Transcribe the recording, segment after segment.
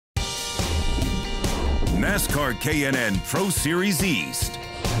NASCAR K&N Pro Series East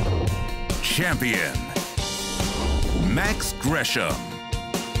champion, Max Gresham.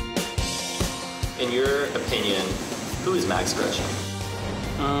 In your opinion, who is Max Gresham?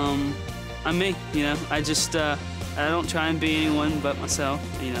 I'm me, you know. I don't try and be anyone but myself.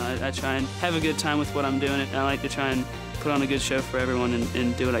 You know, I try and have a good time with what I'm doing. I like to try and put on a good show for everyone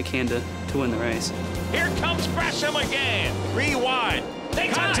and do what I can to win the race. Here comes Gresham again. Rewind.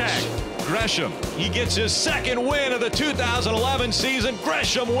 Contact. Gresham, he gets his second win of the 2011 season.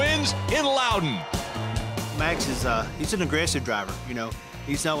 Gresham wins in Loudon. Max is he's an aggressive driver, you know.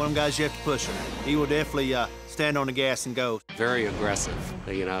 He's not one of them guys you have to push him. He will definitely stand on the gas and go. Very aggressive,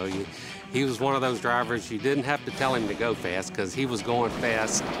 you know. He was one of those drivers you didn't have to tell him to go fast because he was going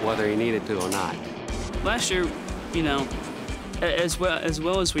fast whether he needed to or not. Last year, you know, as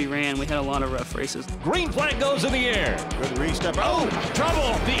well as we ran, we had a lot of rough races. Green flag goes in the air. Good restep. Oh,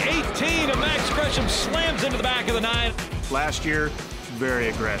 trouble. The 18 of Max Gresham slams into the back of the 9. Last year, very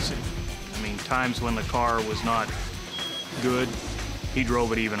aggressive. I mean, times when the car was not good, he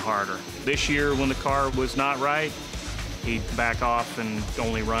drove it even harder. This year, when the car was not right, he'd back off and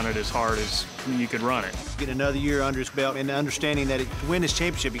only run it as hard as you could run it. Get another year under his belt and understanding that to win this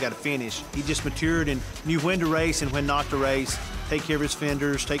championship, you got to finish. He just matured and knew when to race and when not to race, take care of his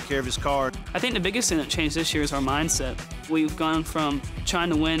fenders, take care of his car. I think the biggest thing that changed this year is our mindset. We've gone from trying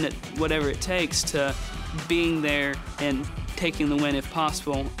to win at whatever it takes to being there and taking the win if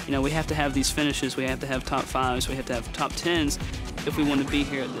possible. You know, we have to have these finishes. We have to have top 5s. We have to have top 10s if we want to be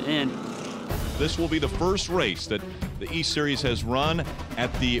here at the end. This will be the first race that the East Series has run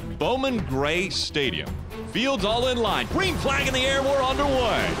at the Bowman Gray Stadium. Fields all in line. Green flag in the air. We're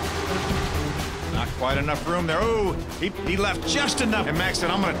underway. Not quite enough room there. Oh, he left just enough. And Max said,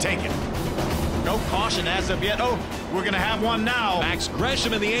 I'm going to take it. No caution as of yet. Oh, we're going to have one now. Max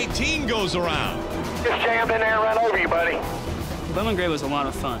Gresham in the 18 goes around. Just jammed in there and ran over you, buddy. Bowman Gray was a lot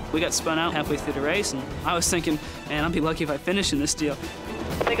of fun. We got spun out halfway through the race, and I was thinking, man, I'd be lucky if I finish in this deal.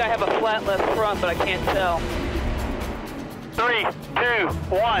 I think I have a flat left front, but I can't tell. 3, 2,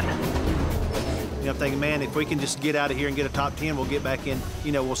 1. You know, I'm thinking, man, if we can just get out of here and get a top 10, we'll get back in,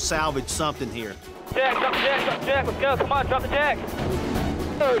 you know, we'll salvage something here. Jack, drop the jack, drop the jack. Let's go. Come on, drop the jack.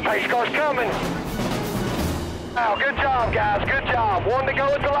 Oh, pace car's coming. Oh, good job, guys. Good job. 1 to go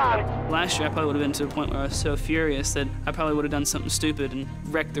at the line. Last year, I probably would have been to the point where I was so furious that I probably would have done something stupid and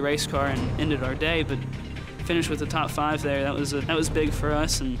wrecked the race car and ended our day, but finished with the top 5 there. That was big for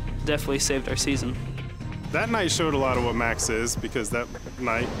us and definitely saved our season. That night showed a lot of what Max is, because that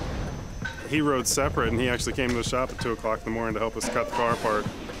night he rode separate and he actually came to the shop at 2 o'clock in the morning to help us cut the car apart,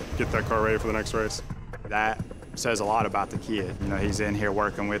 get that car ready for the next race. That says a lot about the kid. You know, he's in here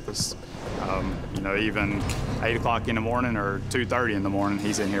working with us. You know, even 8 o'clock in the morning or 2:30 in the morning,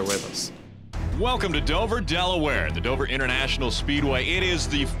 he's in here with us. Welcome to Dover, Delaware, the Dover International Speedway. It is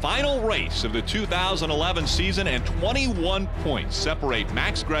the final race of the 2011 season, and 21 points separate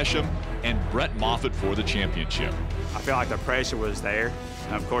Max Gresham and Brett Moffitt for the championship. I feel like the pressure was there,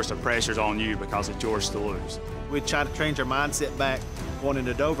 and of course the pressure's on you because it's yours to lose. We try to change our mindset back, going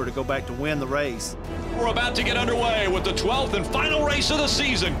into Dover to go back to win the race. We're about to get underway with the 12th and final race of the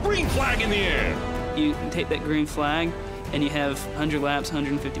season. Green flag in the air. You take that green flag, and you have 100 laps,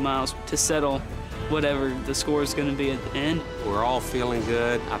 150 miles to settle whatever the score is going to be at the end. We're all feeling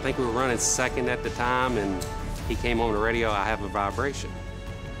good. I think we were running second at the time, and he came on the radio, I have a vibration.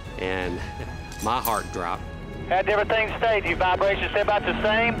 And my heart dropped. How'd everything stay? Do your vibrations stay about the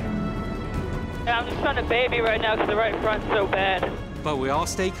same? Yeah, I'm just trying to baby right now because the right front's so bad. But we all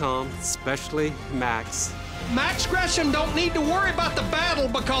stay calm, especially Max. Max Gresham don't need to worry about the battle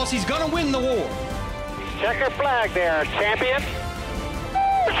because he's going to win the war. Checker flag there, champion.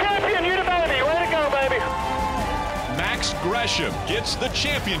 Champion, you the baby. Way to go, baby. Max Gresham gets the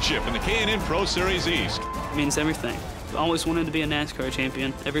championship in the K&N Pro Series East. It means everything. I always wanted to be a NASCAR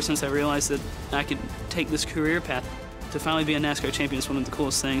champion ever since I realized that I could take this career path. To finally be a NASCAR champion is one of the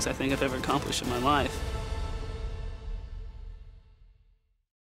coolest things I think I've ever accomplished in my life.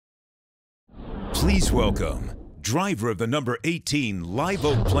 Please welcome driver of the number 18 Live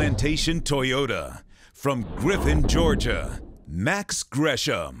Oak Plantation Toyota from Griffin, Georgia, Max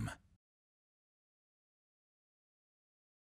Gresham.